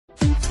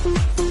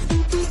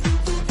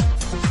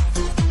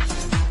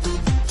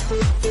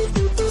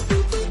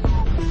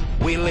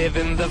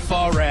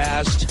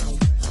forest.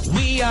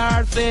 We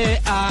are the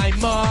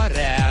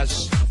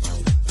Psyaymores,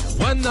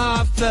 one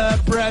of the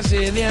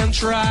Brazilian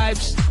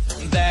tribes.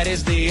 That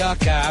is the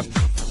Oca,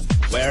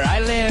 where I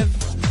live,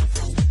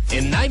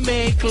 and I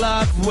make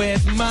love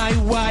with my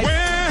wife.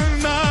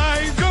 When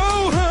I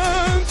go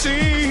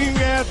hunting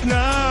at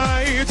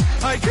night,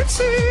 I can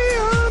see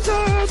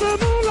under the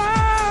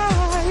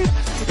moonlight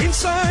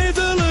inside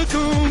the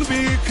lagoon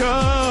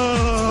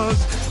because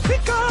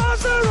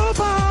they're all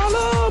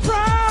hollow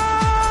bright.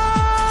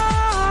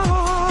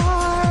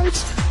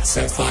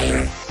 Set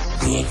fire,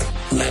 look,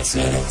 let's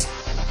get it.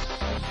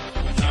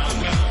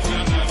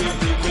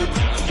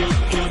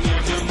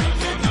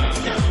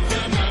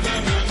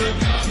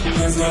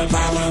 Cause the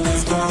bottle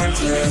is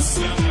gorgeous.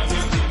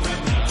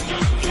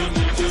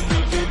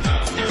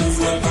 Cause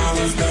the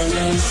bottle is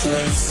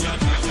delicious.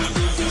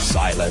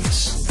 Silence,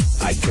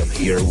 I can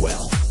hear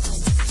well.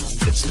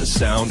 It's the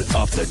sound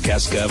of the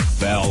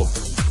cascabel.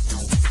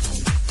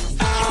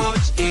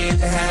 Ouch, it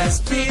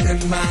has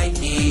beaten my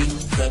knee.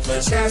 The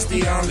Pacha's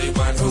the only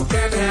one who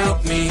can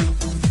help me.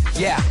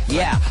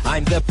 Yeah,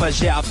 I'm the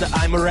Pacha of the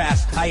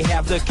Psyaymores. I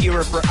have the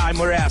cure for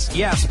Psyaymores.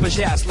 Yes,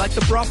 Pacha, like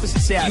the prophecy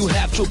says. You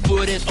have to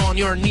put it on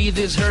your knee,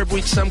 this herb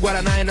with some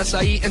guaraná and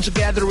açaí, and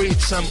together with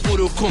some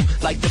urucum,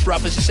 like the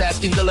prophecy says,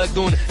 in the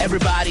lagoon.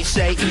 Everybody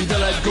say in the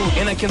lagoon,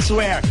 and I can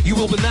swear you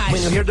will be nice.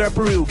 When you hear the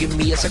Peru, give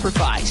me a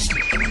sacrifice.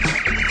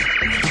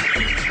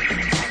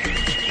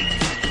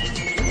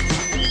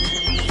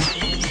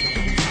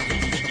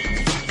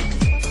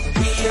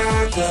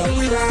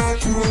 The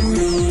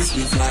Gurus,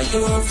 we fly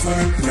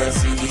over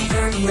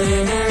Brazilian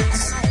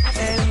lands.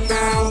 And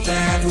now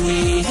that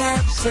we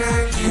have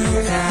turned, you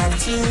have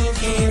to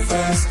give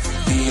us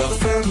the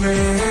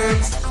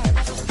offering.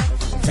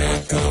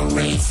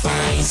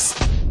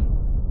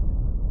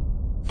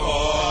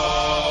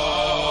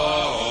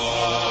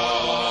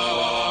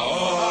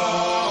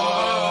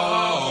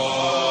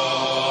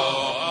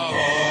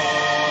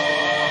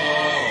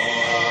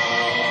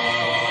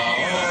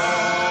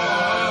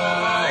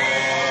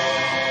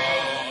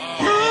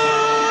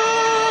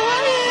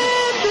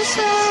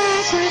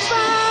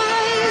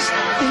 Sacrifice.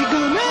 They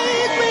gon'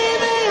 make me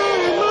the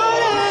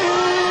Psyaymores.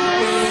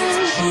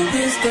 Who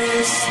is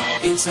this?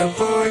 It's a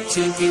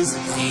Portuguese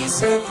and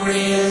he's a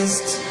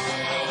priest.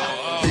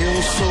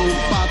 Eu sou o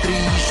padre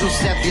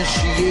José de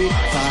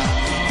Anchieta.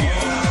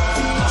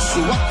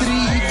 Sua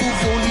tribo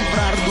vou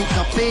livrar do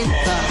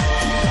capeta.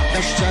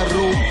 Veste a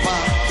roupa,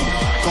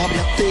 cobre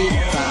a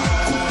teta.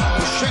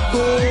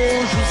 Chegou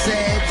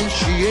José de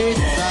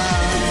Anchieta.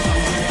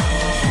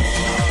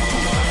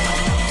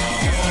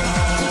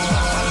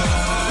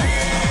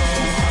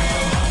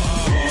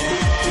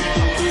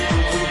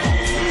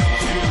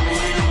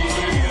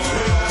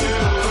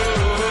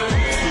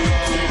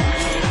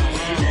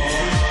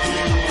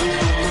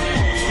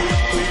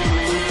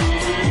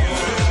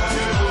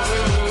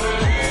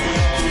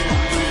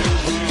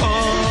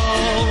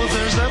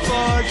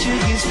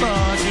 Portuguese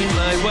fucking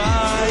my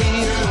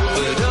wife,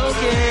 but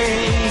okay,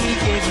 he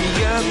gave me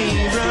a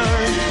mirror,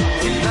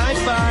 and I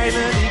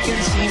finally can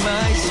see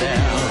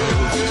myself.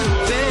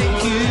 Thank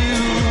you,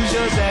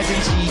 José de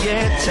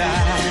Anchieta.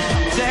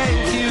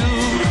 Thank you,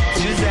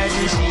 José de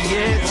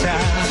Anchieta.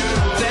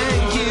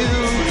 Thank you,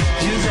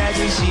 José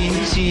de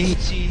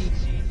Anchieta.